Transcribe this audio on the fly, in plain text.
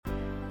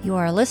You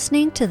are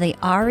listening to the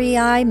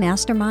REI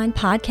Mastermind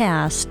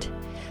Podcast.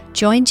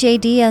 Join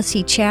JD as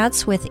he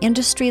chats with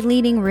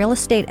industry-leading real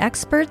estate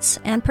experts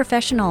and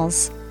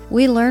professionals.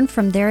 We learn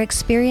from their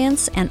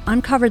experience and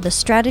uncover the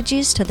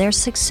strategies to their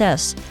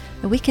success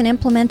that we can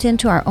implement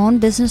into our own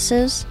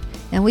businesses,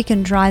 and we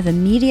can drive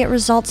immediate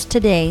results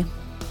today.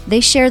 They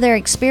share their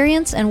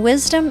experience and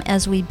wisdom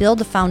as we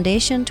build a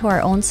foundation to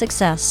our own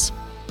success.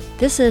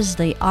 This is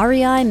the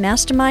REI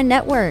Mastermind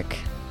Network.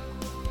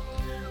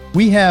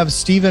 We have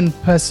Stephen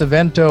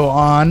Pesavento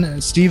on.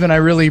 Stephen, I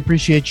really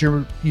appreciate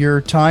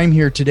your time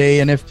here today.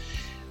 And if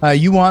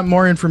you want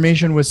more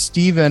information with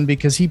Stephen,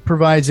 because he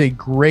provides a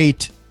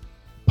great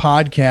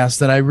podcast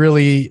that I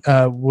really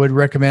would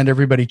recommend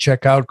everybody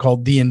check out,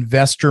 called the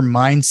Investor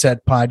Mindset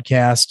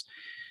Podcast.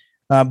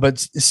 But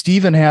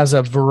Stephen has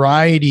a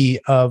variety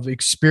of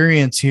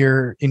experience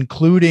here,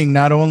 including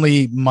not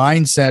only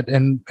mindset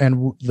and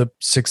the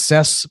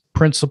success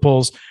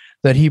principles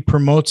that he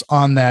promotes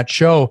on that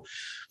show,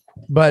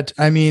 but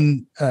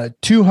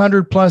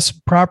 200 plus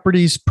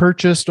properties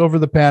purchased over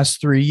the past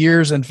 3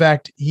 years. In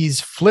fact, he's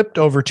flipped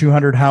over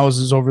 200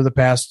 houses over the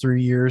past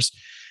 3 years,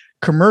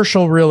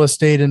 commercial real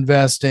estate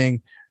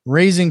investing,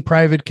 raising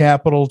private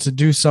capital to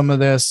do some of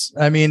this.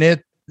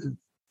 The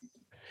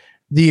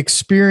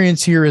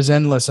experience here is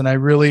endless, and I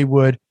really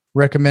would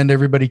recommend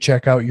everybody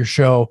check out your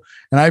show.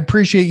 And I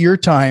appreciate your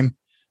time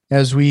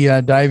as we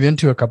dive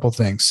into a couple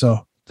things.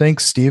 So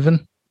thanks,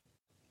 Stephen.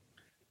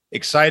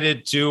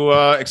 Excited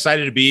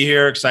to be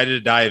here, excited to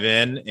dive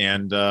in,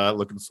 and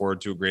looking forward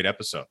to a great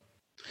episode.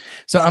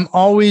 So I'm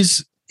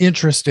always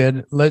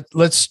interested.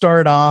 Let's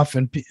start off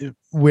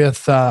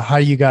with how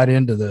you got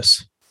into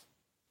this.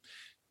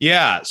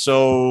 Yeah.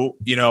 So,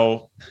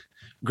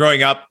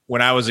 growing up,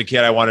 when I was a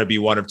kid, I wanted to be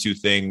one of two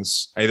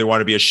things. I either wanted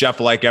to be a chef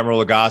like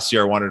Emeril Lagasse,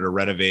 or I wanted to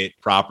renovate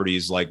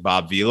properties like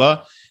Bob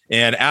Vila.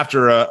 And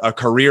after a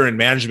career in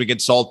management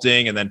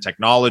consulting and then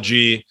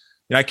technology,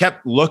 I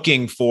kept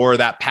looking for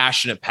that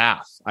passionate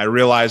path. I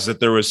realized that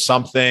there was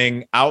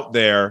something out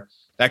there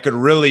that could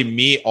really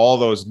meet all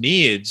those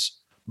needs,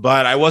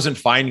 but I wasn't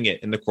finding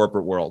it in the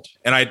corporate world.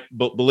 And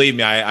believe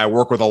me, I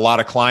work with a lot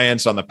of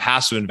clients on the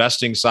passive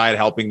investing side,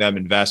 helping them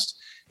invest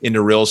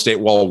into real estate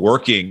while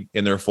working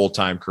in their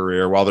full-time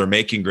career, while they're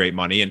making great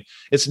money. And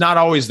it's not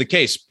always the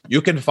case.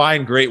 You can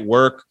find great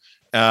work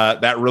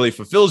that really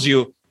fulfills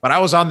you. But I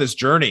was on this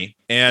journey,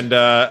 and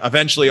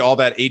eventually all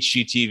that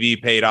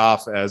HGTV paid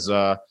off as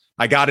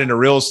I got into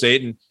real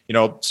estate and,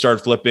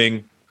 started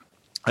flipping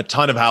a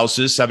ton of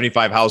houses,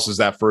 75 houses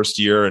that first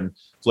year, and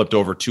flipped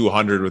over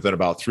 200 within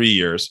about 3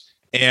 years.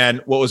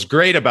 And what was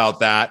great about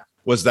that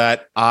was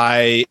that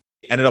I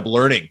ended up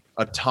learning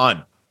a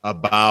ton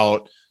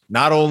about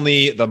not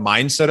only the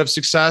mindset of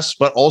success,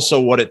 but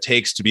also what it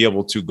takes to be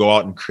able to go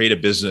out and create a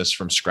business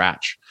from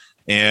scratch.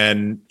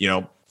 And,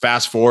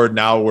 fast forward,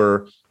 now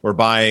we're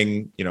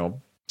buying,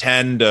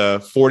 $10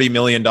 to $40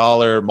 million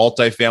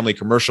multifamily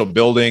commercial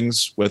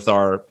buildings with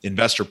our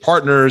investor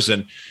partners.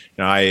 And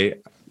I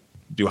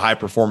do high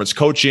performance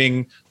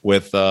coaching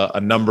with a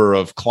number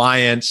of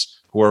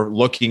clients who are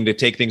looking to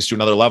take things to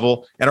another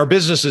level. And our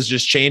business has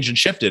just changed and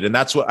shifted. And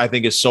that's what I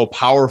think is so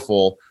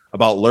powerful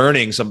about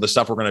learning some of the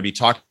stuff we're going to be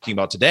talking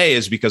about today,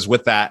 is because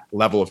with that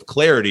level of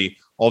clarity,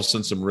 all of a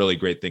sudden some really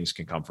great things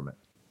can come from it.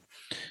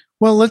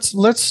 Well,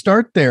 let's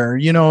start there.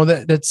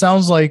 That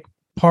sounds like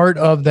part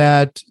of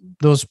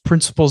those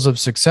principles of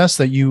success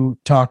that you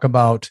talk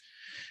about.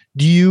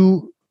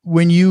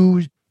 When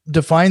you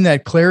define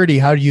that clarity,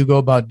 how do you go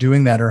about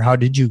doing that, or how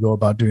did you go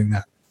about doing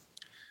that?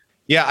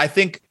 Yeah, I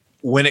think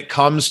when it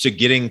comes to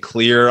getting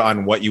clear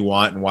on what you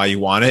want and why you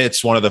want it,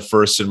 it's one of the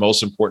first and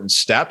most important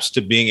steps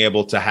to being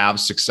able to have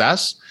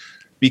success,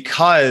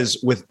 because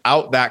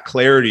without that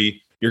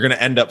clarity, you're going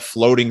to end up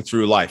floating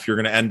through life. You're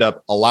going to end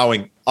up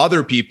allowing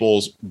other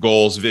people's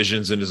goals,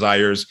 visions, and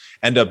desires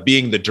end up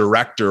being the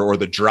director or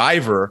the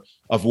driver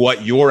of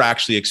what you're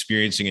actually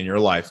experiencing in your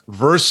life,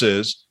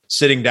 versus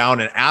sitting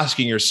down and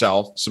asking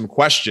yourself some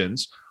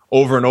questions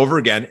over and over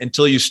again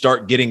until you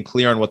start getting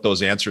clear on what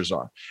those answers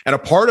are. And a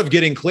part of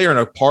getting clear, and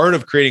a part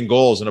of creating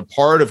goals, and a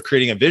part of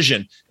creating a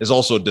vision is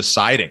also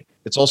deciding.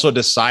 It's also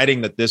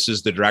deciding that this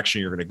is the direction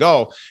you're going to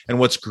go. And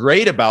what's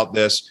great about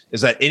this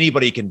is that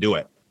anybody can do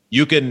it.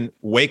 You can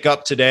wake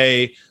up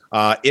today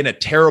in a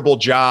terrible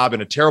job,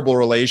 in a terrible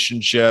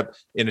relationship,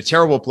 in a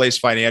terrible place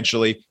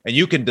financially, and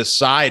you can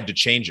decide to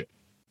change it.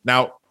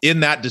 Now, in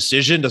that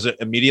decision, does it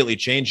immediately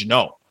change?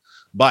 No.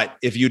 But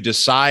if you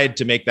decide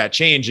to make that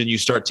change and you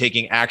start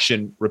taking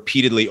action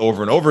repeatedly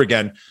over and over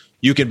again,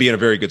 you can be in a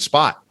very good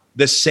spot.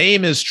 The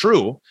same is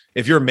true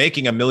if you're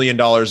making $1 million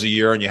a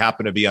year and you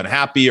happen to be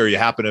unhappy, or you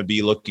happen to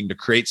be looking to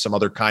create some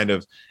other kind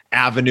of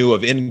avenue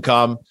of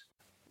income.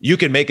 You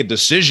can make a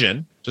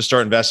decision to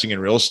start investing in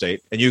real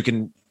estate, and you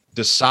can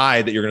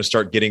decide that you're going to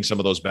start getting some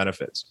of those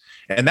benefits.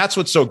 And that's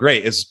what's so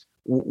great, is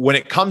when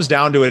it comes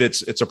down to it,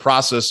 it's a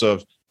process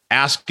of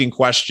asking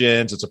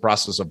questions. It's a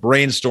process of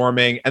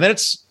brainstorming. And then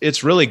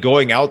it's really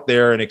going out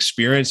there and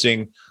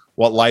experiencing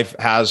what life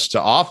has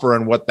to offer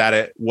and what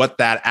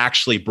that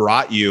actually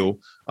brought you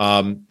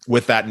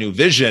with that new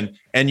vision,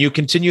 and you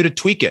continue to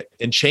tweak it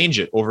and change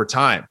it over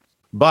time.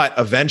 But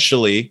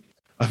eventually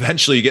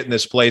you get in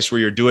this place where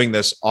you're doing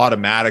this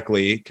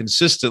automatically,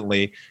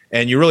 consistently,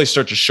 and you really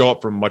start to show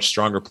up from a much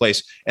stronger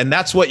place. And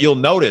that's what you'll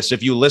notice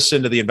if you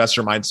listen to the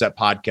Investor Mindset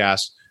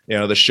podcast,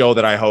 the show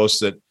that I host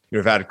that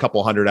we've had a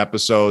couple hundred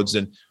episodes.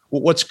 And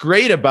what's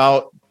great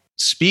about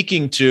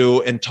speaking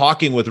to and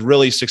talking with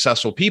really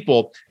successful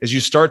people is you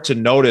start to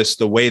notice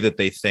the way that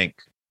they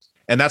think.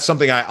 And that's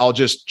something I'll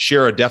just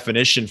share a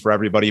definition for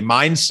everybody.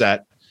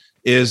 Mindset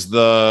is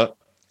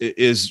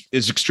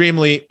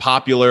extremely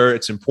popular.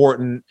 It's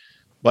important,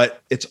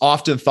 but it's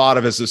often thought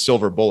of as a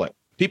silver bullet.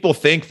 People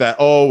think that,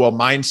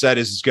 mindset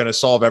is going to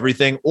solve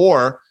everything,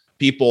 or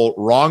people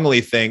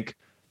wrongly think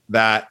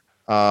that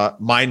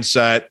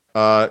mindset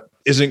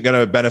isn't going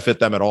to benefit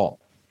them at all.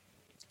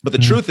 But the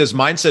truth is,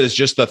 mindset is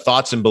just the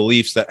thoughts and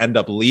beliefs that end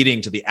up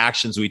leading to the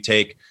actions we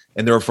take,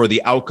 and therefore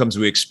the outcomes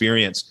we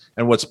experience.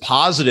 And what's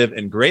positive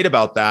and great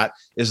about that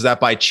is that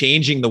by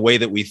changing the way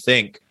that we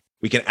think,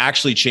 we can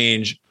actually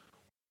change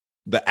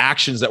the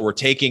actions that we're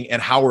taking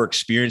and how we're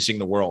experiencing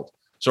the world.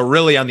 So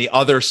really on the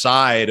other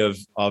side of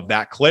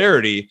that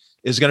clarity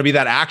is going to be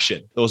that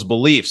action, those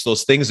beliefs,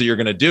 those things that you're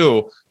going to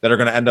do that are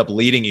going to end up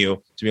leading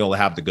you to be able to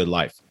have the good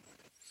life.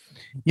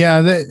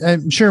 Yeah,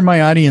 I'm sure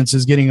my audience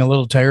is getting a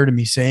little tired of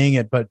me saying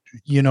it, but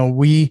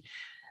we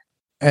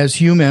as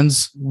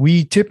humans,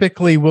 we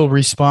typically will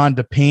respond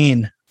to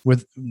pain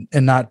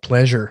and not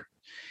pleasure.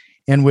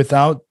 And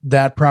without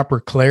that proper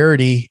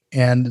clarity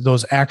and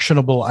those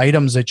actionable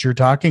items that you're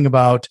talking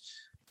about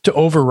to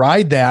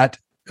override that,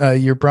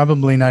 you're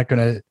probably not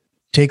going to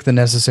take the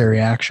necessary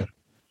action.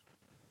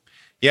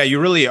 Yeah,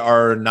 you really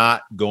are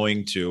not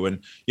going to.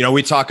 And,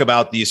 we talk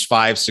about these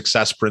 5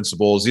 success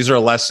principles. These are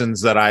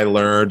lessons that I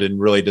learned and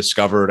really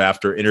discovered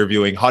after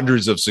interviewing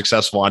hundreds of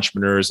successful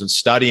entrepreneurs and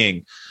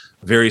studying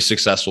very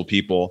successful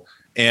people.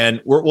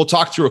 And we'll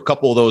talk through a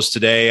couple of those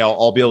today.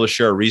 I'll be able to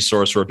share a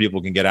resource where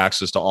people can get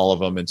access to all of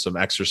them and some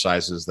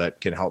exercises that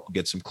can help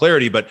get some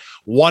clarity. But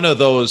one of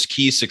those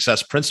key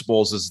success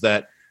principles is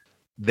that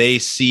they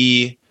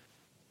see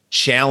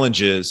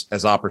challenges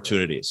as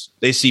opportunities.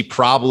 They see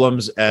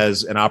problems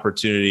as an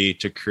opportunity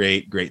to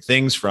create great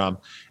things from.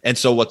 And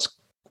so what's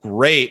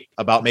great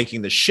about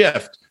making the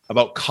shift,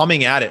 about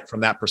coming at it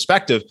from that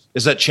perspective,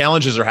 is that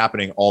challenges are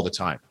happening all the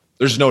time.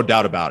 There's no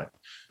doubt about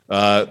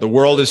it. The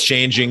world is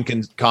changing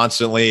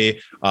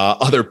constantly.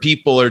 Other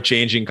people are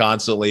changing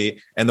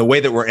constantly. And the way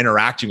that we're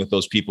interacting with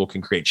those people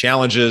can create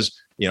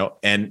challenges,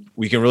 and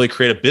we can really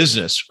create a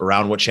business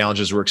around what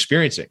challenges we're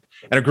experiencing.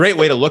 And a great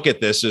way to look at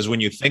this is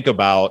when you think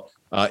about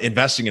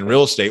investing in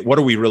real estate, what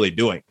are we really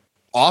doing?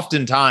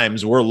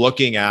 Oftentimes, we're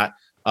looking at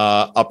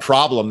a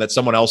problem that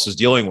someone else is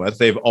dealing with.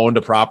 They've owned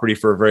a property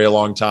for a very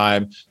long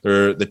time.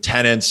 The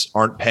tenants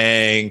aren't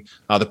paying.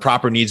 The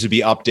property needs to be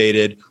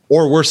updated.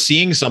 Or we're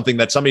seeing something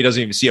that somebody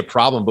doesn't even see a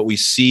problem, but we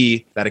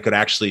see that it could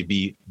actually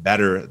be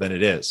better than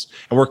it is.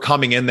 And we're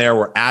coming in there,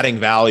 we're adding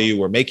value,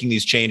 we're making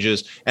these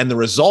changes. And the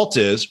result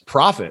is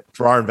profit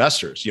for our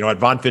investors. At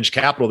Von Finch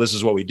Capital, this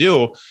is what we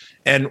do.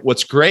 And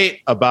what's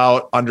great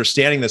about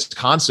understanding this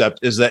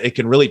concept is that it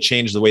can really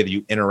change the way that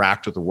you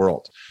interact with the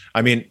world.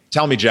 I mean,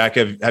 tell me, Jack,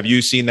 have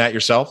you seen that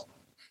yourself?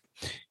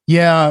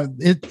 Yeah,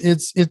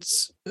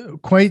 it's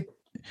quite,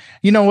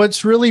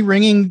 what's really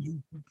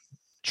ringing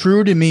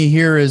true to me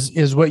here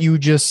is what you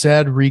just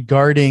said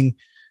regarding,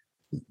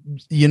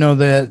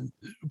 that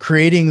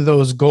creating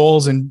those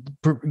goals and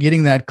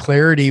getting that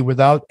clarity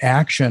without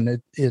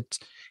action.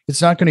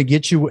 It's not going to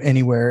get you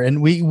anywhere.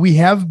 And we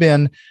have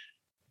been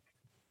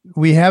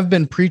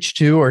preached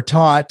to or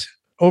taught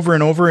over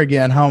and over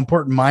again how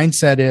important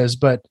mindset is,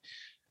 but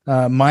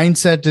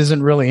mindset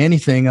isn't really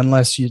anything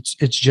unless it's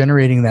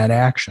generating that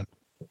action.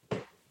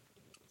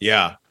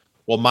 Yeah.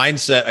 Well,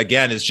 mindset,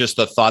 again, is just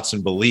the thoughts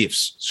and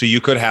beliefs. So you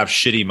could have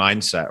shitty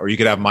mindset, or you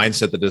could have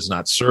mindset that does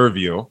not serve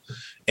you.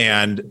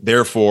 And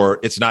therefore,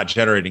 it's not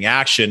generating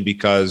action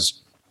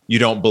because you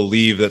don't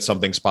believe that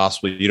something's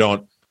possible. You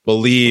don't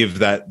believe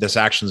that this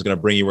action is going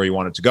to bring you where you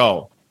want it to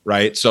go.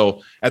 Right.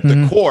 So at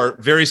the core,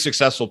 very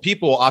successful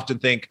people often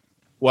think,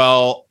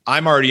 well,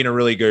 I'm already in a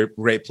really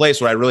great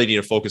place. What I really need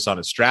to focus on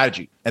is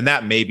strategy. And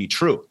that may be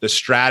true. The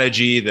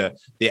strategy,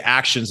 the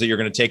actions that you're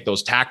going to take,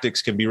 those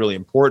tactics can be really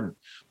important.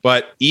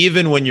 But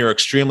even when you're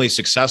extremely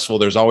successful,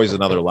 there's always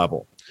another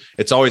level.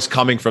 It's always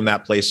coming from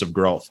that place of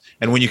growth.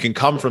 And when you can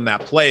come from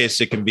that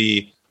place, it can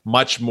be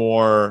much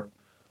more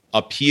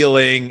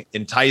appealing,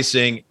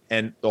 enticing.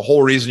 And the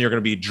whole reason you're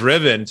going to be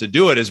driven to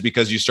do it is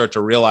because you start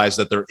to realize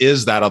that there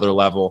is that other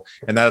level,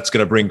 and that's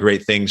going to bring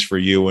great things for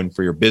you and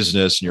for your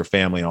business and your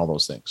family and all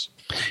those things.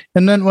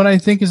 And then what I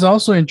think is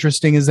also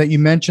interesting is that you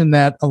mentioned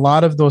that a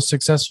lot of those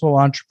successful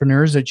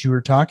entrepreneurs that you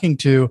were talking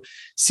to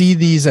see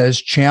these as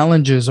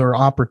challenges or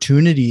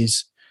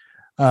opportunities.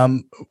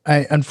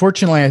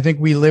 Unfortunately, I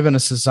think we live in a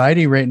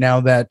society right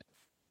now that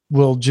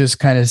will just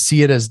kind of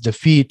see it as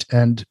defeat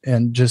and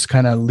just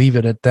kind of leave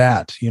it at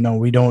that.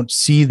 We don't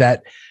see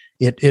that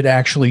it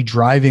actually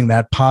driving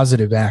that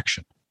positive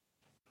action.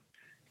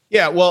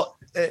 Yeah, well,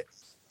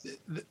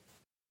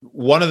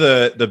 one of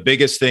the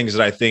biggest things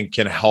that I think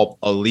can help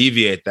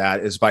alleviate that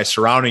is by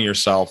surrounding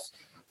yourself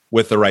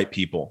with the right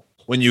people.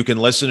 When you can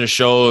listen to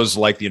shows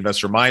like the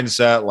Investor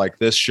Mindset, like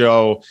this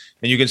show,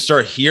 and you can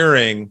start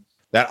hearing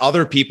that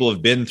other people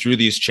have been through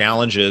these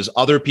challenges,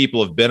 other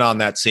people have been on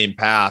that same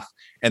path,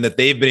 and that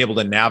they've been able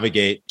to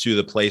navigate to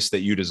the place that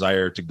you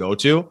desire to go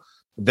to,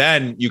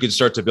 then you can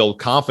start to build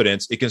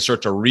confidence. It can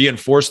start to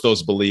reinforce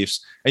those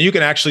beliefs, and you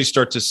can actually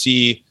start to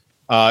see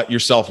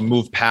yourself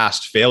move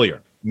past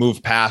failure,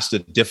 move past a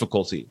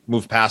difficulty,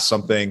 move past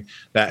something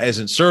that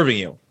isn't serving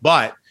you.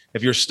 But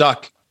if you're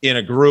stuck in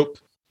a group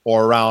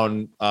or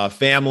around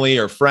family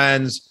or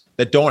friends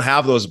that don't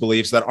have those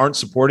beliefs, that aren't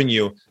supporting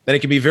you, then it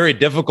can be very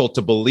difficult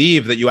to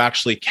believe that you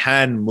actually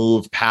can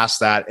move past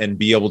that and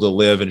be able to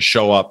live and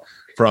show up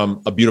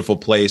from a beautiful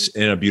place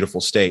in a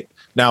beautiful state.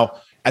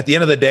 Now, at the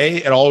end of the day,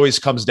 it always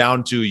comes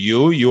down to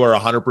you. You are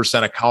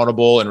 100%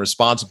 accountable and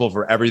responsible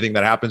for everything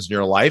that happens in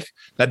your life.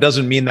 That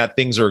doesn't mean that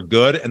things are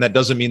good, and that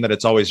doesn't mean that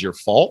it's always your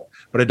fault,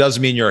 but it does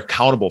mean you're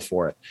accountable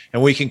for it.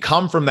 And we can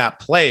come from that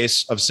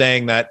place of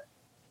saying that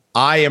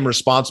I am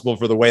responsible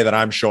for the way that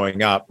I'm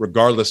showing up,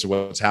 regardless of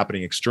what's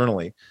happening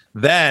externally.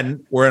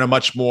 Then we're in a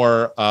much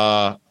more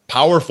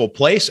powerful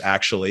place,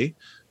 actually,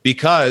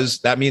 because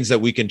that means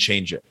that we can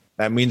change it.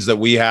 That means that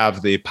we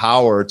have the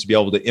power to be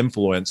able to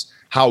influence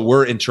how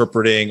we're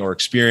interpreting or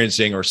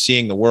experiencing or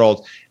seeing the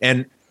world.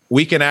 And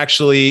we can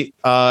actually,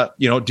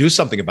 do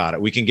something about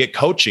it. We can get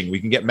coaching, we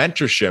can get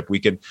mentorship, we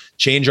can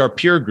change our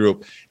peer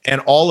group.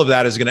 And all of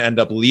that is going to end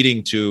up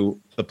leading to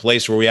the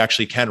place where we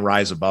actually can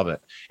rise above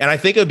it. And I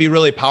think it would be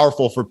really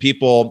powerful for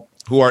people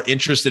who are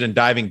interested in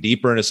diving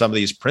deeper into some of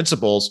these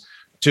principles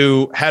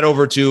to head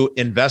over to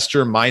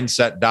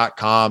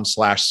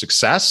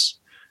investormindset.com/success.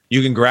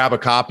 You can grab a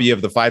copy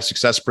of the 5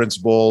 success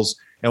principles,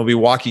 and we'll be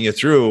walking you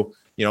through,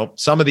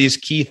 some of these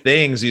key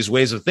things, these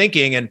ways of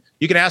thinking. And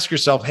you can ask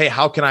yourself, hey,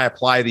 how can I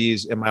apply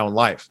these in my own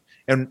life?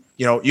 And,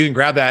 you can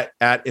grab that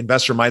at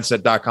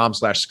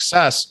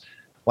investormindset.com/success,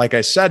 like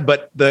I said.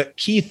 But the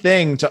key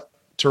thing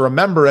to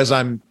remember as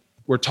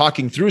we're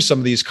talking through some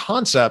of these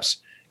concepts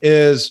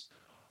is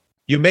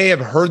you may have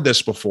heard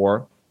this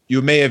before.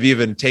 You may have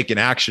even taken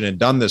action and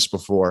done this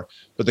before.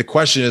 But the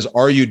question is,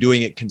 are you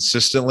doing it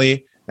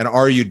consistently? And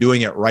are you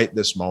doing it right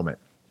this moment?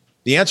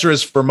 The answer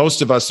is, for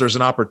most of us, there's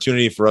an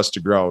opportunity for us to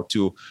grow,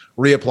 to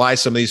reapply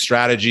some of these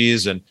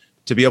strategies and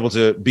to be able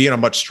to be in a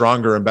much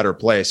stronger and better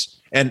place.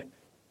 And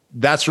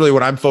that's really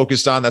what I'm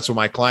focused on. That's what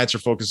my clients are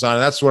focused on.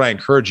 And that's what I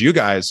encourage you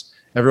guys,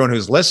 everyone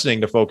who's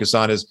listening, to focus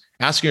on, is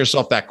asking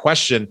yourself that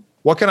question: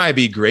 what can I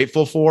be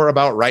grateful for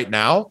about right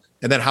now?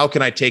 And then how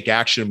can I take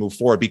action and move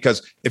forward?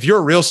 Because if you're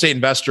a real estate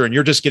investor and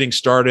you're just getting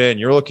started and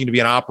you're looking to be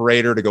an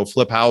operator to go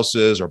flip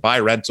houses or buy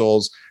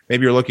rentals,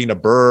 maybe you're looking to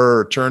BRRRR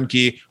or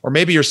turnkey, or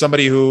maybe you're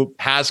somebody who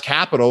has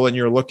capital and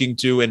you're looking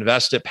to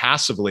invest it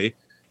passively,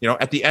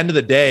 at the end of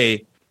the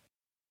day,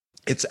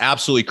 it's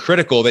absolutely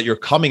critical that you're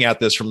coming at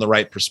this from the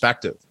right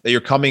perspective, that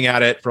you're coming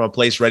at it from a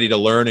place ready to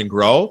learn and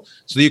grow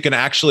so that you can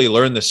actually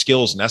learn the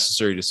skills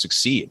necessary to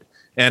succeed.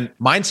 And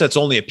mindset's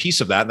only a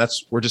piece of that. And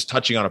we're just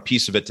touching on a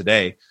piece of it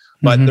today.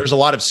 But there's a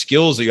lot of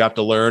skills that you have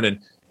to learn. And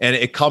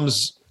it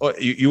comes,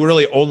 you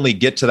really only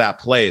get to that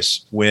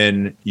place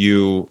when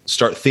you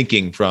start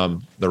thinking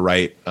from the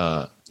right,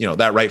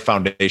 that right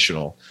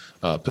foundational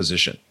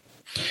position.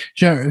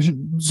 Sure.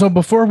 So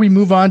before we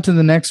move on to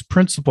the next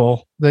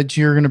principle that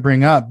you're going to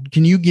bring up,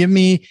 can you give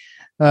me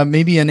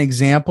maybe an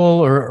example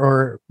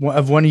or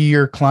of one of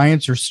your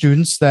clients or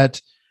students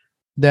that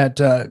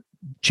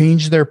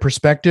changed their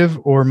perspective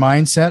or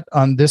mindset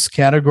on this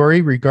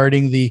category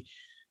regarding the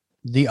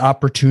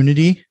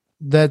opportunity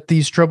that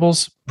these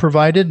troubles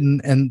provided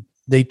and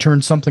they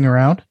turned something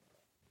around?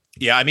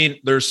 Yeah. I mean,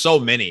 there's so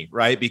many,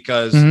 right?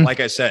 Because like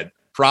I said,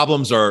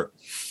 problems are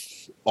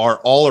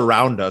all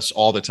around us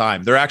all the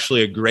time. They're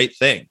actually a great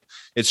thing.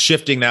 It's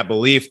shifting that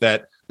belief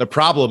that the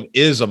problem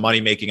is a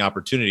money-making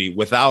opportunity.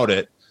 Without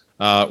it,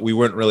 we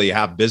wouldn't really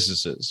have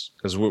businesses,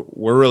 because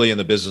we're really in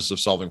the business of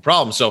solving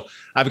problems. So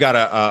I've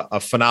got a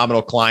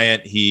phenomenal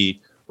client.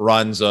 He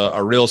runs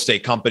a real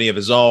estate company of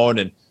his own.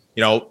 And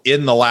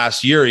in the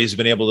last year, he's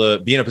been able to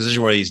be in a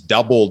position where he's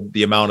doubled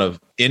the amount of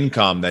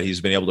income that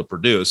he's been able to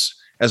produce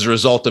as a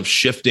result of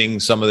shifting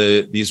some of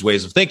these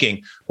ways of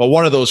thinking. But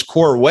one of those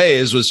core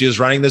ways was he was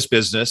running this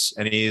business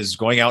and he's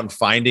going out and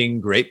finding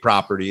great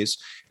properties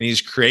and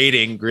he's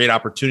creating great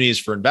opportunities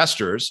for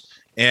investors.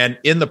 And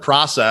in the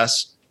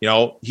process,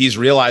 he's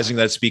realizing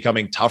that it's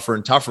becoming tougher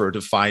and tougher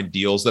to find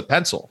deals that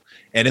pencil.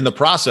 And in the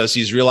process,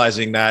 he's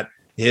realizing that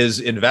his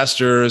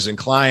investors and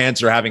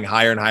clients are having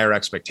higher and higher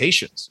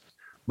expectations.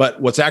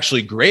 But what's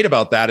actually great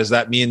about that is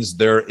that means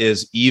there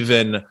is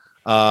even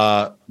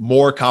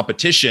more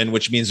competition,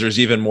 which means there's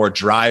even more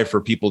drive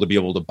for people to be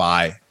able to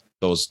buy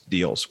those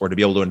deals or to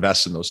be able to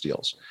invest in those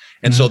deals.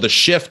 And so the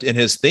shift in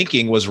his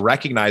thinking was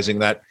recognizing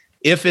that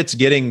if it's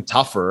getting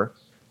tougher,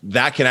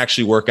 that can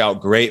actually work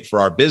out great for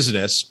our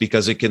business,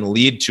 because it can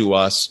lead to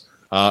us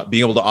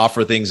being able to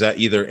offer things at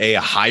either a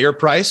higher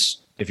price,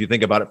 if you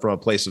think about it from a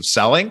place of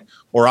selling,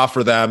 or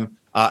offer them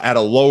at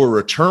a lower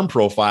return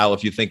profile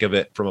if you think of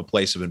it from a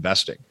place of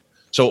investing.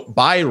 So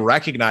by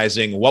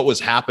recognizing what was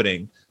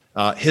happening,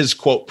 his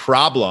quote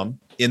problem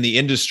in the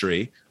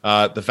industry,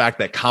 the fact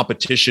that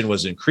competition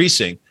was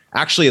increasing,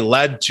 actually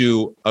led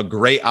to a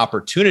great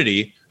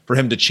opportunity for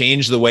him to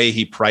change the way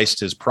he priced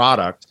his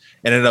product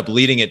and ended up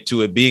leading it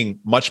to it being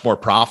much more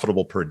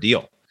profitable per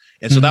deal.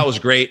 And so that was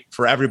great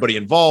for everybody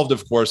involved.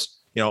 Of course,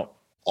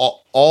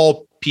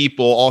 all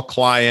people, all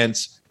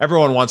clients,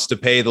 everyone wants to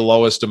pay the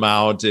lowest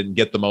amount and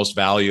get the most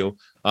value.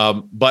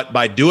 But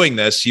by doing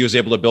this, he was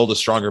able to build a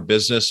stronger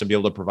business and be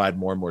able to provide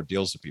more and more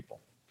deals to people.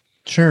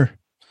 Sure.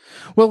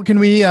 Well, can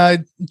we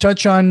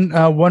touch on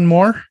one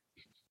more?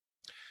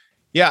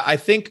 Yeah, I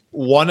think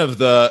one of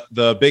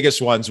the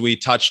biggest ones we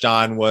touched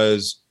on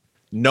was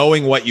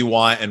knowing what you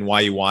want and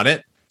why you want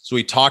it. So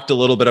we talked a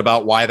little bit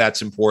about why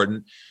that's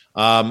important.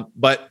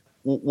 But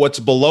what's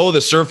below the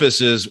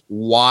surface is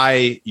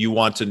why you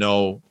want to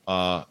know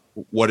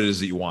what it is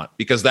that you want,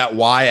 because that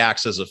why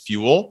acts as a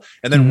fuel.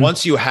 And then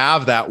once you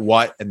have that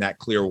what and that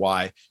clear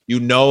why, you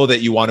know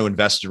that you want to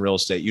invest in real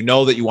estate. You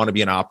know that you want to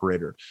be an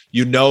operator.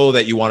 You know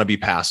that you want to be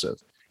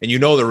passive. And you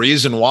know the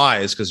reason why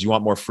is because you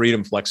want more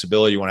freedom,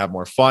 flexibility. You want to have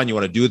more fun. You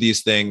want to do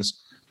these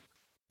things.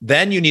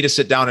 Then you need to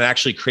sit down and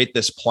actually create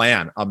this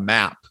plan, a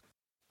map.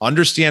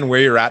 Understand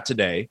where you're at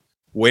today.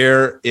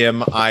 Where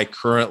am I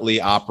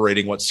currently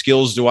operating? What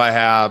skills do I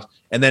have?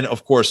 And then,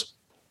 of course,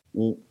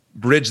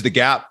 bridge the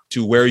gap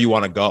to where you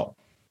want to go,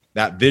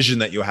 that vision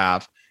that you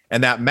have.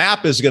 And that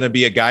map is going to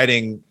be a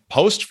guiding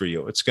post for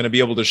you. It's going to be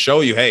able to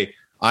show you, hey,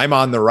 I'm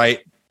on the right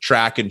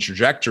track and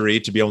trajectory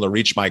to be able to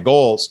reach my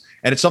goals.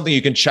 And it's something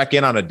you can check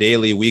in on a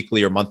daily,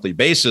 weekly, or monthly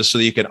basis so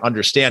that you can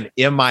understand,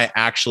 am I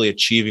actually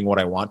achieving what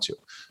I want to?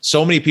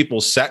 So many people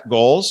set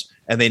goals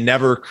and they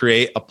never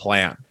create a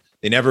plan.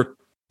 They never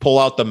pull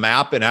out the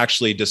map and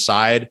actually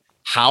decide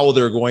how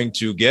they're going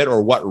to get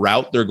or what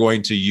route they're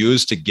going to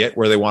use to get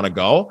where they want to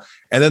go.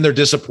 And then they're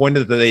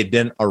disappointed that they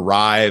didn't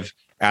arrive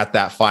at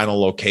that final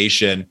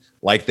location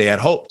like they had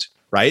hoped,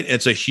 right?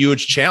 It's a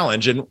huge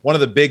challenge. And one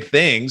of the big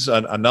things,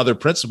 another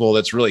principle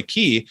that's really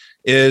key,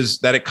 is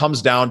that it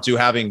comes down to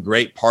having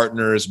great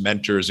partners,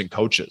 mentors, and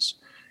coaches.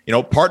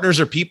 Partners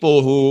are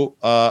people who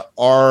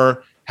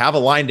have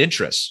aligned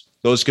interests.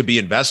 Those could be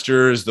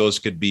investors, those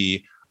could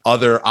be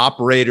other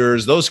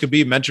operators, those could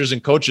be mentors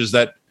and coaches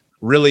that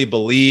really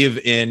believe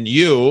in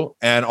you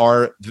and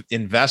are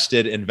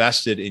invested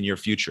in your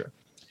future.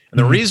 And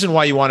the reason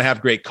why you want to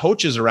have great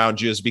coaches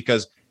around you is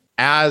because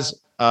as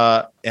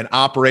an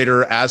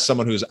operator, as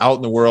someone who's out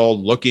in the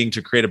world looking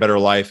to create a better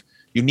life,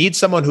 you need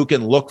someone who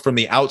can look from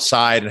the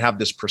outside and have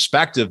this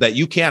perspective that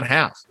you can't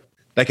have,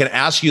 that can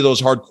ask you those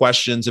hard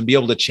questions and be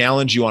able to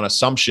challenge you on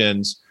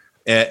assumptions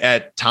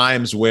at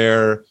times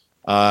where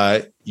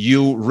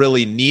you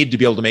really need to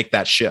be able to make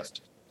that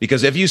shift.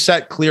 Because if you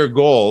set clear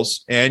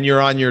goals and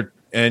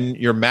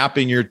you're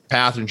mapping your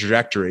path and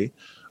trajectory,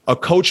 a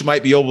coach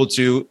might be able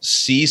to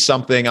see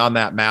something on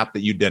that map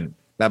that you didn't.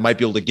 That might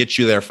be able to get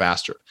you there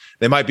faster.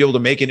 They might be able to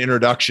make an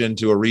introduction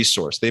to a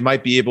resource. They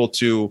might be able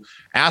to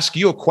ask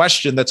you a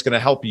question that's going to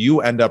help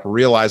you end up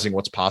realizing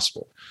what's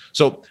possible.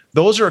 So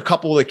those are a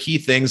couple of the key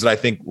things that I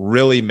think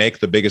really make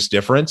the biggest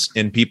difference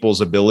in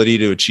people's ability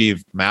to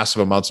achieve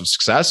massive amounts of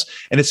success.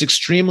 And it's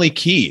extremely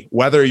key,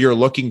 whether you're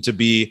looking to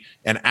be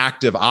an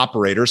active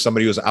operator,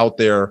 somebody who's out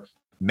there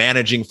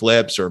managing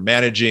flips or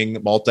managing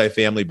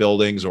multifamily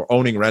buildings or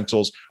owning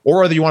rentals,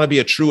 or whether you want to be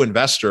a true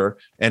investor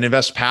and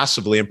invest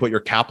passively and put your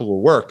capital to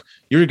work,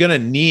 you're going to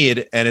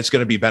need, and it's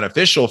going to be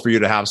beneficial for you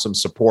to have some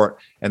support.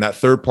 And that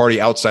third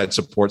party outside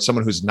support,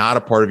 someone who's not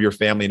a part of your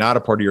family, not a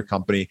part of your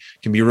company,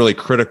 can be really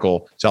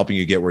critical to helping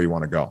you get where you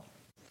want to go.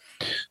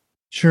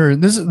 Sure.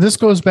 This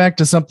goes back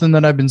to something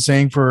that I've been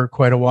saying for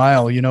quite a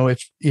while.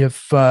 If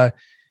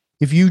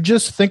you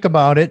just think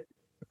about it,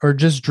 or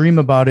just dream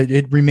about it,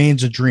 it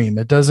remains a dream.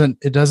 It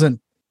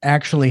doesn't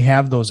actually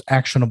have those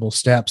actionable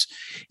steps.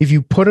 If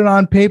you put it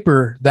on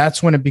paper,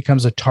 that's when it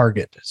becomes a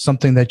target,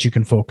 something that you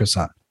can focus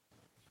on.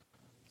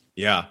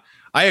 Yeah,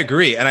 I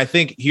agree. And I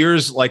think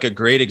here's like a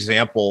great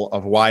example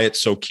of why it's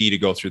so key to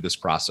go through this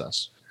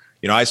process.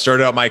 I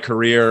started out my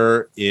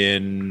career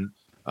in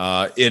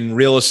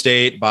real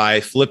estate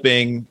by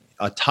flipping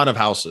a ton of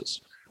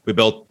houses. We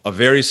built a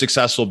very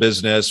successful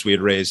business. We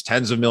had raised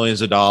tens of millions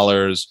of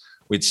dollars.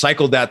 We'd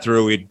cycled that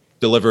through. We'd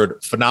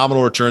delivered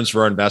phenomenal returns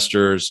for our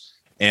investors,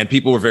 and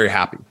people were very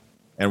happy.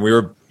 And we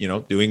were,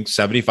 doing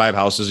 75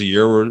 houses a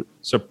year.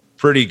 It's a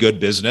pretty good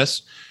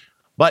business.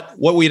 But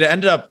what we'd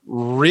ended up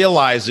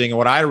realizing, and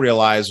what I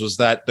realized, was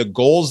that the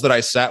goals that I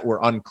set were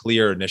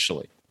unclear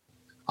initially.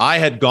 I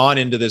had gone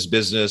into this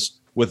business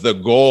with the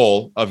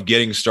goal of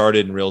getting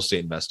started in real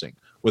estate investing,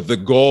 with the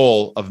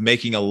goal of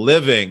making a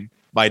living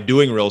by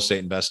doing real estate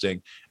investing,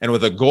 and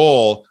with a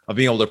goal of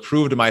being able to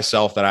prove to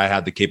myself that I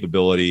had the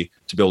capability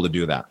to be able to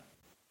do that.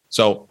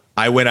 So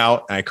I went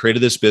out and I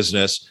created this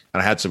business,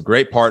 and I had some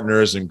great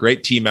partners and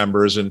great team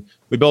members. And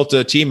we built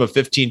a team of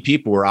 15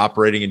 people. We're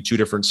operating in 2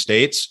 different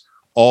states,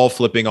 all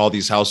flipping all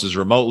these houses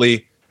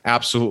remotely.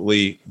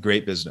 Absolutely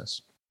great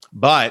business.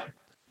 But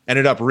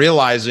ended up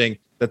realizing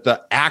that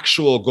the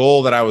actual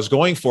goal that I was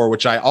going for,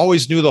 which I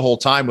always knew the whole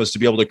time, was to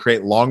be able to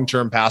create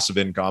long-term passive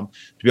income,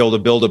 to be able to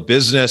build a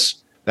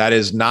business that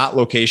is not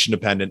location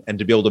dependent, and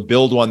to be able to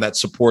build one that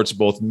supports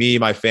both me,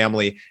 my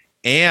family,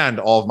 and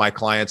all of my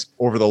clients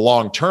over the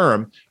long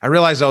term. I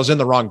realized I was in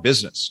the wrong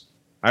business.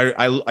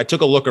 I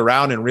took a look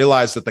around and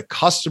realized that the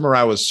customer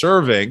I was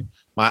serving,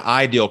 my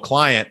ideal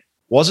client,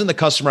 wasn't the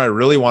customer I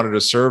really wanted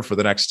to serve for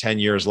the next 10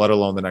 years, let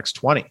alone the next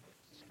 20.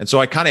 And so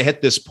I kind of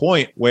hit this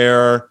point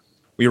where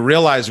we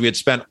realized we had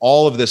spent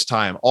all of this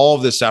time, all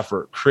of this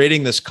effort,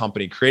 creating this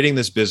company, creating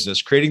this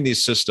business, creating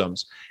these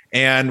systems.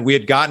 And we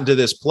had gotten to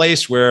this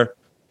place where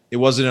it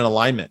wasn't in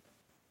alignment.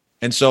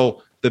 And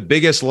so the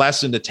biggest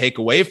lesson to take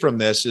away from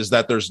this is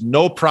that there's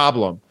no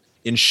problem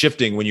in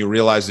shifting when you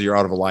realize that you're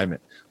out of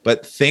alignment.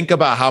 But think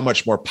about how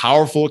much more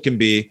powerful it can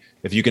be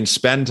if you can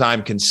spend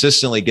time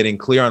consistently getting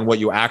clear on what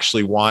you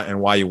actually want and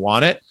why you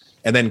want it,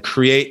 and then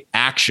create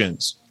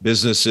actions,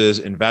 businesses,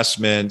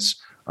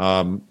 investments,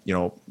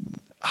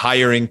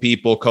 hiring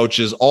people,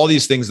 coaches, all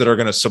these things that are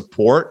going to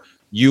support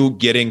you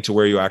getting to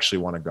where you actually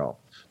want to go.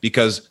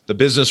 Because the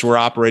business we're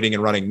operating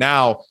and running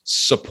now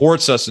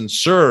supports us and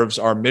serves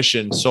our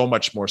mission so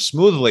much more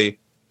smoothly.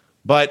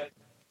 But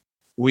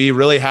we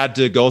really had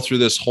to go through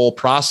this whole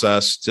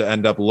process to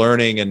end up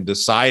learning and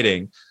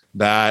deciding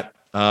that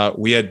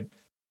we had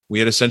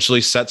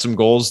essentially set some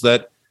goals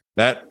that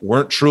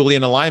weren't truly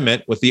in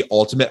alignment with the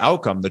ultimate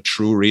outcome, the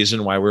true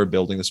reason why we were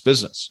building this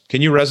business.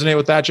 Can you resonate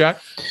with that,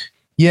 Jack?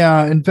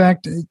 Yeah. In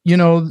fact,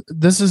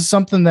 this is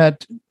something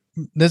that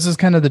this is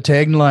kind of the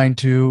tagline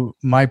to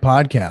my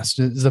podcast,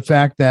 is the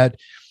fact that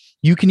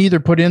you can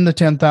either put in the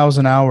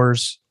 10,000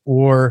 hours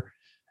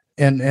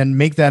and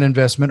make that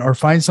investment, or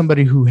find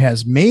somebody who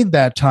has made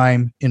that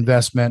time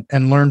investment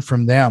and learn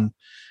from them.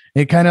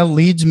 It kind of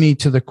leads me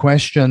to the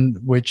question,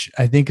 which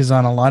I think is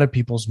on a lot of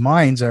people's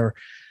minds, are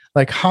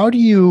like,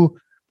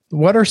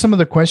 what are some of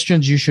the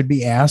questions you should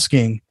be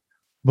asking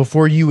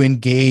before you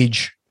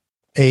engage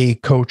a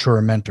coach or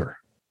a mentor?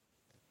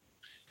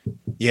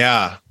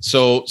 Yeah.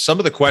 So some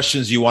of the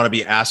questions you want to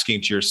be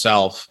asking to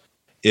yourself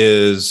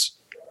is,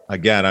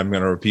 again, I'm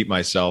going to repeat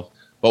myself,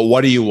 but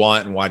what do you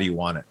want and why do you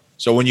want it?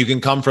 So when you can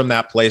come from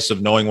that place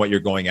of knowing what you're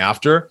going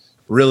after,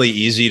 really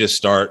easy to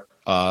start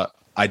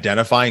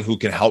identifying who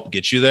can help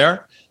get you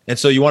there. And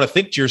so you want to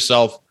think to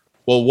yourself,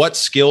 well, what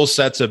skill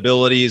sets,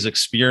 abilities,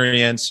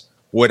 experience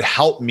would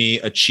help me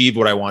achieve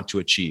what I want to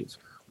achieve?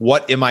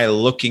 What am I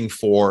looking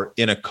for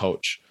in a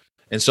coach?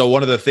 And so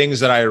one of the things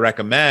that I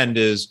recommend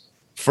is,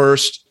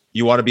 first,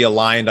 you want to be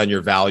aligned on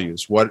your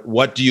values.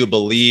 What do you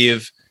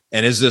believe?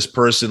 And is this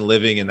person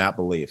living in that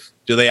belief?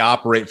 Do they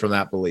operate from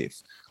that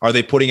belief? Are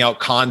they putting out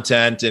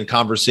content and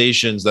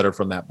conversations that are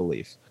from that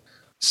belief?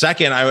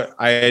 Second,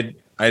 I'd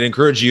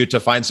encourage you to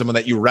find someone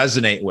that you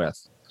resonate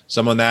with,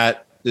 someone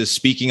that is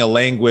speaking a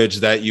language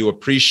that you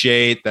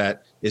appreciate,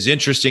 that is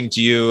interesting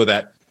to you,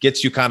 that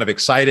gets you kind of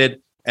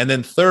excited. And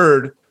then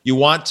third, you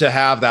want to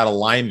have that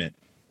alignment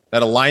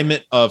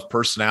of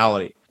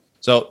personality.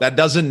 So that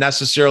doesn't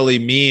necessarily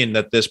mean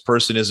that this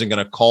person isn't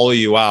going to call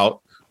you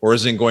out or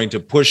isn't going to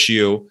push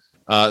you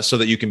so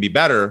that you can be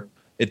better.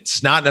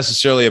 It's not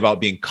necessarily about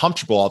being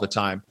comfortable all the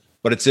time,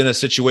 but it's in a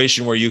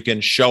situation where you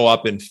can show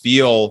up and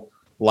feel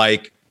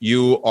like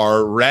you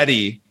are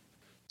ready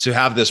to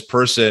have this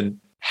person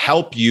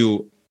help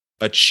you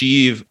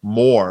achieve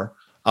more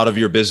out of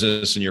your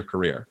business and your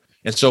career.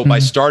 And so by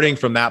starting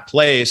from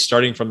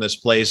this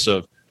place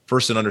of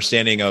first an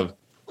understanding of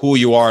who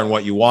you are and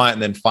what you want,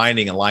 and then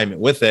finding alignment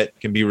with it,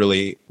 can be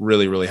really,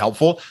 really, really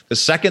helpful. The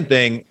second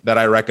thing that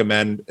I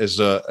recommend as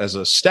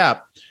a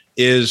step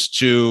is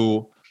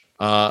to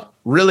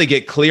really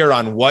get clear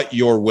on what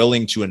you're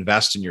willing to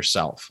invest in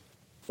yourself.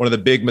 One of the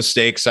big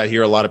mistakes I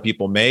hear a lot of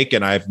people make,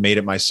 and I've made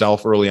it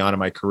myself early on in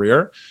my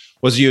career,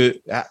 was a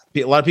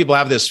lot of people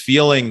have this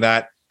feeling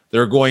that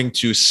they're going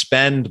to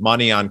spend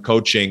money on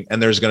coaching and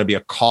there's going to be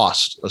a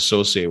cost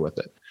associated with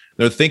it.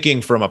 They're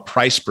thinking from a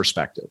price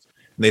perspective.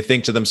 And they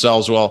think to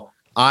themselves, well,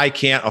 I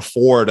can't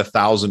afford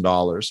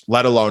 $1,000,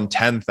 let alone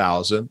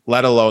 $10,000,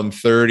 let alone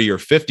 $30,000 or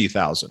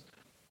 $50,000.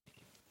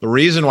 The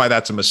reason why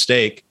that's a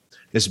mistake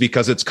is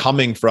because it's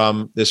coming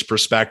from this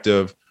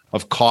perspective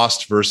of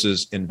cost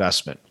versus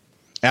investment.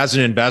 As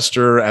an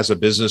investor, as a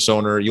business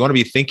owner, you want to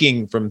be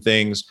thinking from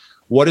things,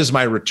 what is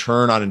my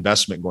return on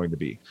investment going to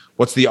be?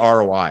 What's the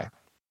ROI?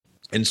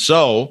 And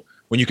so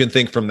when you can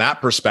think from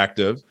that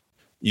perspective,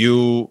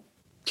 you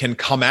can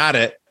come at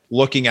it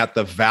looking at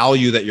the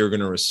value that you're going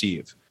to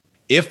receive.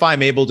 If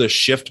I'm able to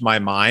shift my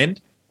mind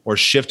or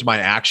shift my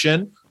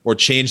action or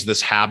change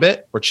this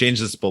habit or change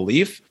this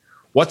belief,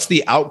 what's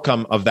the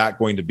outcome of that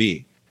going to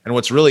be? And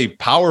what's really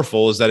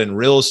powerful is that in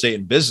real estate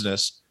and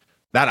business,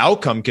 that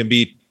outcome can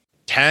be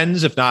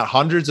tens, if not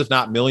hundreds, if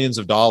not millions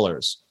of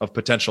dollars of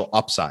potential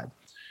upside.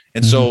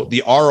 And so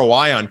the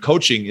ROI on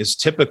coaching is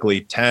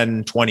typically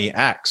 10,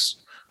 20x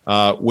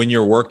when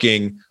you're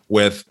working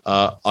with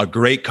a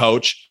great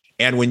coach,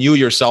 and when you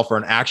yourself are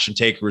an action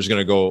taker who's going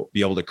to go be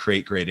able to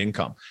create great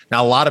income.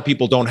 Now, a lot of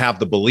people don't have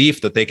the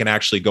belief that they can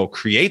actually go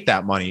create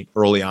that money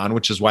early on,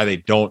 which is why they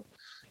don't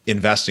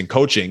invest in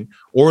coaching,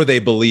 or they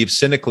believe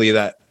cynically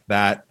that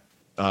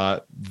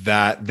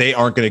they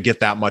aren't going to get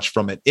that much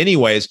from it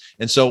anyways.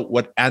 And so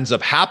what ends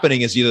up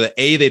happening is either that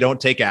A, they don't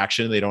take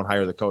action, they don't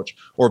hire the coach,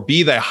 or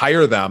B, they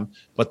hire them,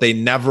 but they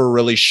never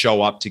really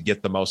show up to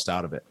get the most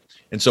out of it.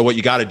 And so what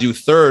you got to do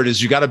third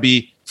is you got to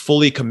be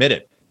fully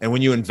committed. And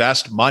when you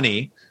invest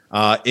money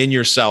in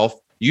yourself,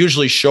 you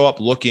usually show up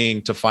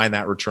looking to find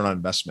that return on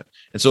investment.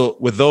 And so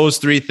with those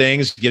three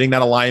things, getting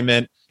that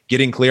alignment,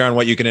 getting clear on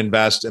what you can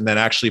invest, and then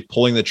actually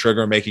pulling the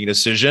trigger and making a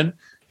decision,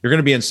 you're going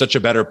to be in such a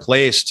better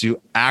place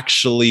to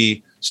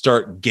actually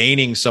start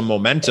gaining some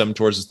momentum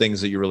towards the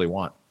things that you really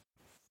want.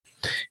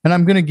 And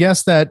I'm going to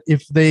guess that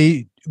if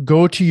they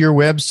go to your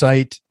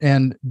website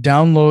and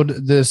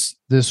download this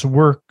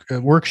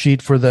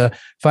worksheet for the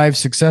 5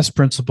 success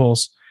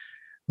principles,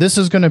 this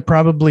is going to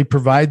probably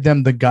provide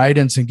them the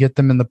guidance and get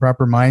them in the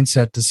proper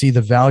mindset to see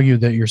the value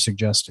that you're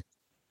suggesting.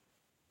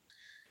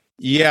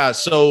 Yeah.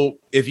 So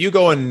if you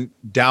go and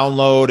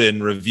download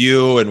and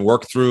review and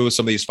work through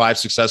some of these 5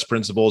 success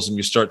principles, and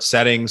you start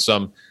setting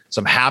some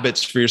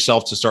habits for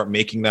yourself to start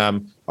making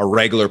them a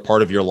regular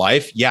part of your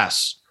life,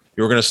 yes,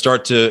 you're going to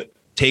start to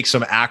take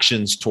some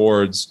actions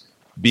towards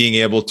being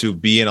able to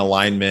be in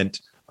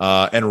alignment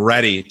and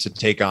ready to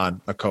take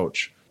on a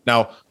coach.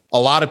 Now, a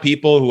lot of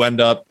people who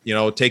end up,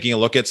 taking a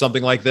look at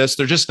something like this,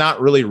 they're just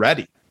not really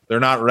ready. They're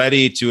not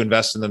ready to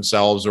invest in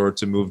themselves or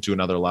to move to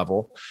another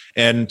level.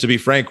 And to be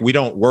frank, we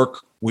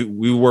work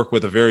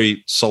with a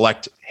very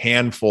select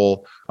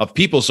handful of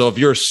people. So if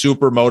you're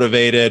super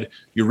motivated,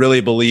 you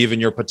really believe in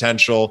your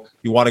potential,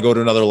 you want to go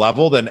to another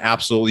level, then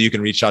absolutely you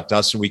can reach out to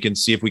us and we can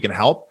see if we can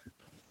help.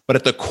 But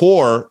at the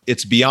core,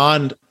 it's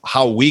beyond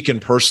how we can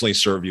personally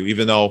serve you,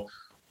 even though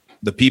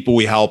the people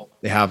we help,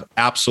 they have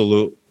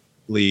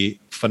absolutely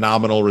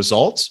phenomenal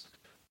results.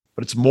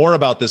 But it's more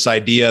about this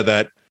idea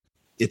that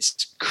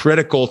it's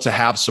critical to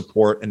have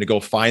support and to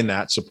go find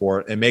that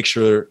support and make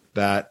sure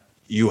that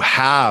you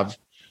have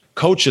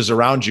coaches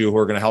around you who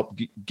are going to help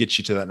get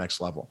you to that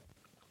next level.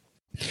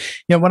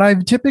 Yeah, what I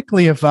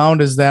typically have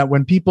found is that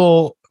when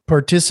people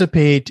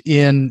participate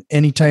in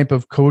any type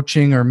of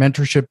coaching or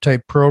mentorship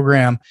type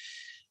program,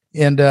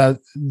 and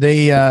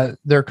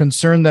they're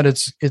concerned that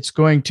it's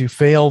going to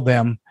fail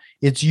them,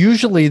 it's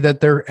usually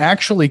that they're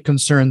actually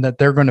concerned that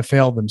they're going to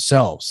fail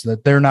themselves,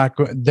 that they're not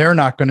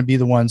going to be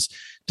the ones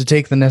to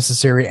take the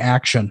necessary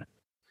action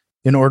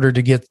in order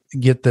to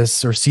get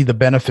this or see the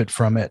benefit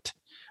from it.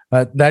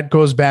 That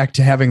goes back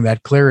to having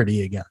that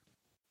clarity again.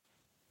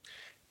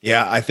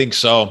 Yeah, I think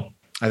so.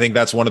 I think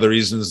that's one of the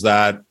reasons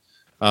that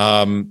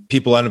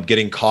people end up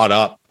getting caught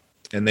up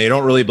and they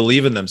don't really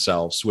believe in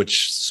themselves,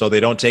 so they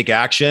don't take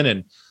action,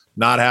 and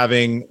not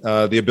having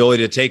the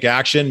ability to take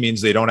action means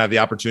they don't have the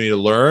opportunity to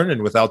learn.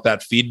 And without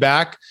that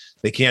feedback,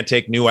 they can't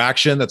take new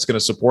action that's going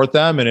to support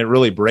them. And it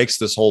really breaks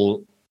this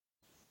whole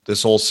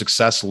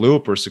success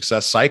loop or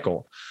success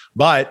cycle.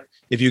 But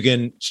if you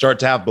can start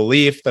to have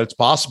belief that it's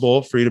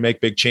possible for you to make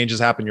big changes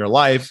happen in your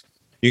life,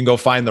 you can go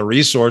find the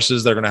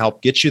resources that are going to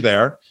help get you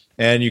there.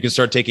 And you can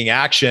start taking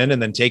action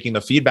and then taking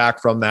the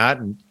feedback from that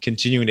and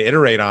continuing to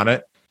iterate on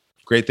it.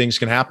 Great things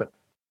can happen.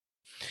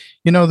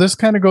 This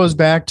kind of goes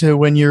back to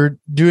when you're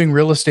doing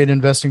real estate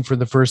investing for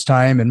the first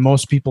time, and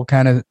most people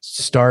kind of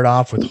start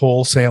off with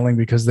wholesaling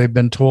because they've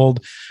been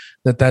told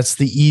that that's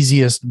the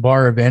easiest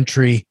bar of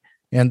entry.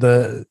 And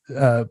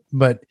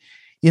but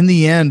in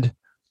the end,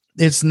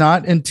 it's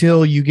not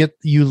until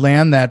you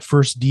land that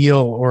first deal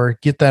or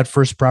get that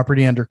first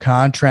property under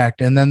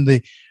contract, and then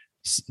the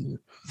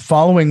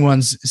following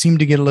ones seem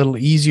to get a little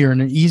easier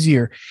and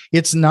easier.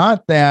 It's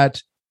not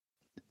that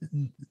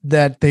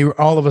they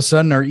all of a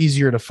sudden are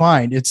easier to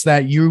find. It's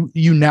that you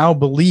now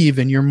believe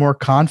and you're more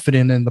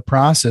confident in the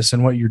process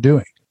and what you're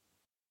doing.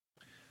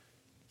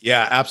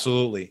 Yeah,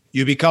 absolutely.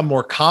 You become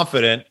more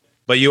confident,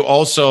 but you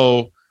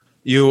also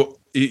you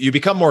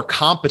become more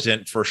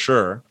competent for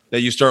sure,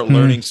 that you start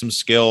learning some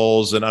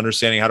skills and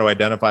understanding how to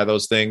identify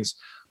those things.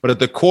 But at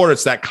the core,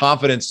 it's that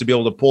confidence to be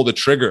able to pull the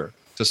trigger,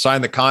 to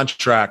sign the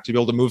contract, to be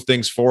able to move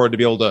things forward, to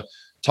be able to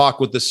talk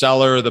with the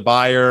seller, the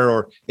buyer,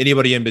 or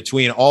anybody in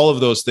between. All of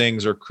those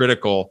things are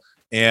critical.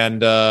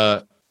 And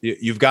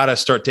you've got to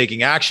start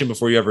taking action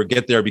before you ever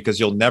get there, because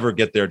you'll never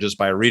get there just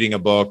by reading a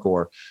book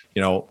or,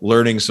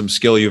 learning some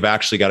skill. You've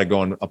actually got to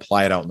go and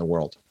apply it out in the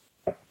world.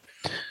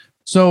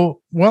 So,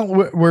 well,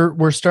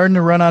 we're starting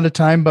to run out of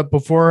time, but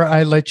before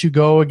I let you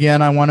go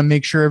again, I want to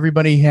make sure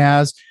everybody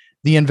has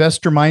the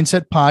Investor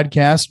Mindset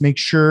podcast. Make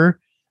sure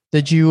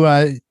that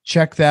you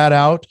check that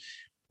out.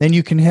 Then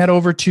you can head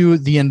over to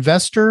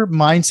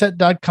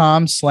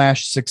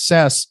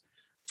theinvestormindset.com/success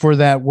for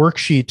that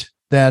worksheet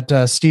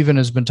that Stephen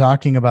has been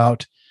talking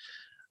about.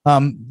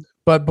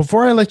 But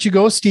before I let you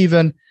go,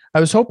 Stephen, I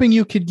was hoping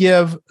you could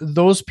give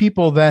those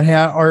people that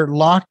are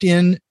locked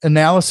in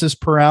analysis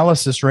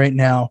paralysis right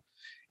now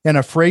and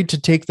afraid to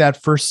take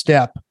that first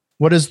step,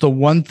 what is the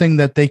one thing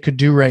that they could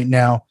do right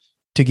now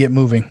to get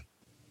moving?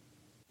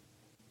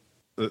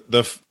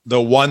 The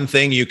one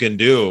thing you can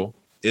do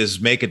is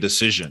make a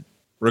decision,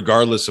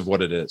 regardless of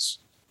what it is.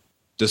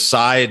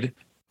 Decide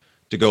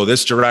to go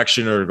this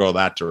direction or to go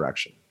that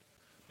direction.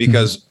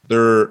 because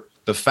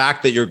the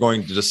fact that you're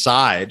going to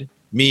decide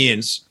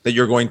means that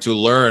you're going to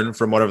learn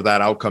from whatever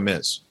that outcome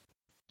is.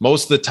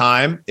 Most of the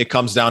time, it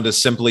comes down to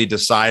simply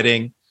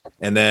deciding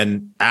and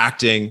then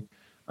acting,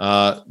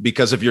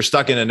 because if you're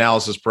stuck in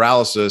analysis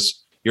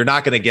paralysis, you're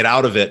not going to get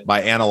out of it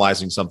by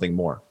analyzing something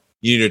more.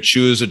 You need to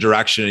choose a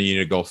direction and you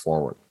need to go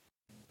forward.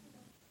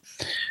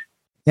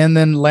 And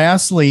then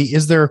lastly,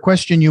 is there a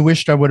question you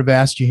wished I would have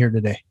asked you here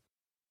today?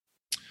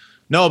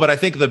 No, but I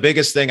think the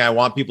biggest thing I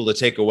want people to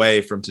take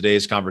away from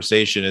today's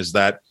conversation is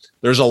that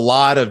there's a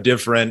lot of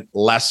different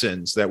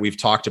lessons that we've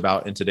talked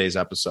about in today's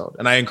episode.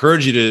 And I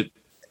encourage you to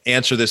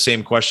answer the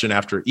same question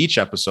after each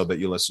episode that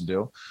you listen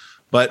to.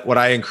 But what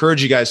I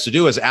encourage you guys to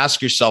do is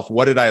ask yourself,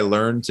 what did I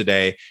learn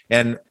today?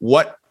 And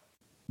what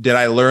did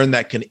I learn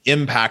that can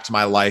impact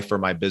my life or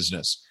my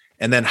business?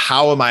 And then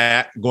how am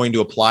I going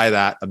to apply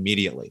that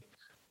immediately?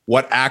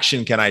 What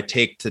action can I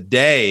take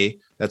today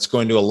that's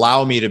going to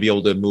allow me to be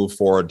able to move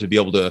forward, to be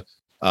able to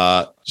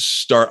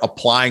start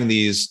applying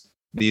these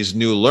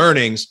new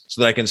learnings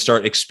so that I can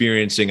start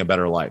experiencing a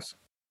better life?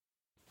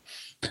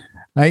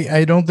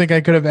 I don't think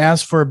I could have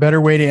asked for a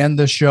better way to end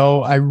the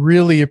show. I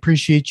really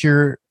appreciate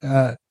your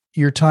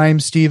time,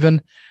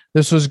 Stephen.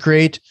 This was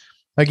great.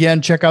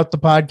 Again, check out the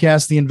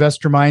podcast, The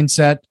Investor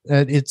Mindset.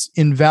 It's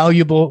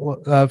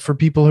invaluable for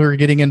people who are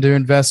getting into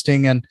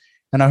investing, and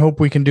I hope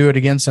we can do it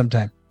again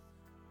sometime.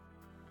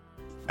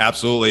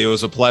 Absolutely. It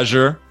was a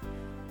pleasure.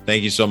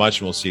 Thank you so much,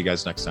 and we'll see you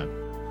guys next time.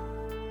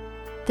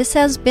 This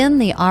has been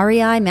the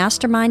REI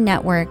Mastermind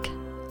Network.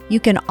 You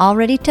can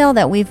already tell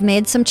that we've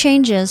made some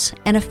changes,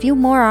 and a few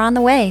more are on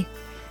the way.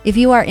 If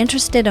you are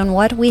interested in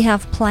what we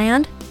have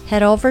planned,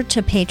 head over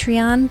to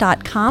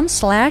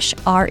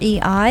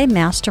patreon.com/REI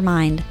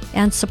Mastermind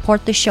and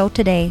support the show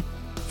today.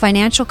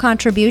 Financial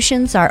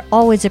contributions are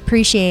always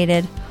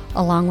appreciated,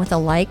 along with a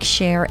like,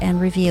 share, and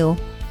review.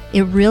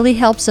 It really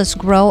helps us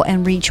grow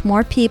and reach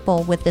more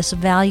people with this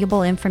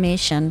valuable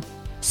information.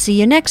 See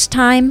you next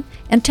time,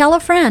 and tell a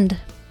friend.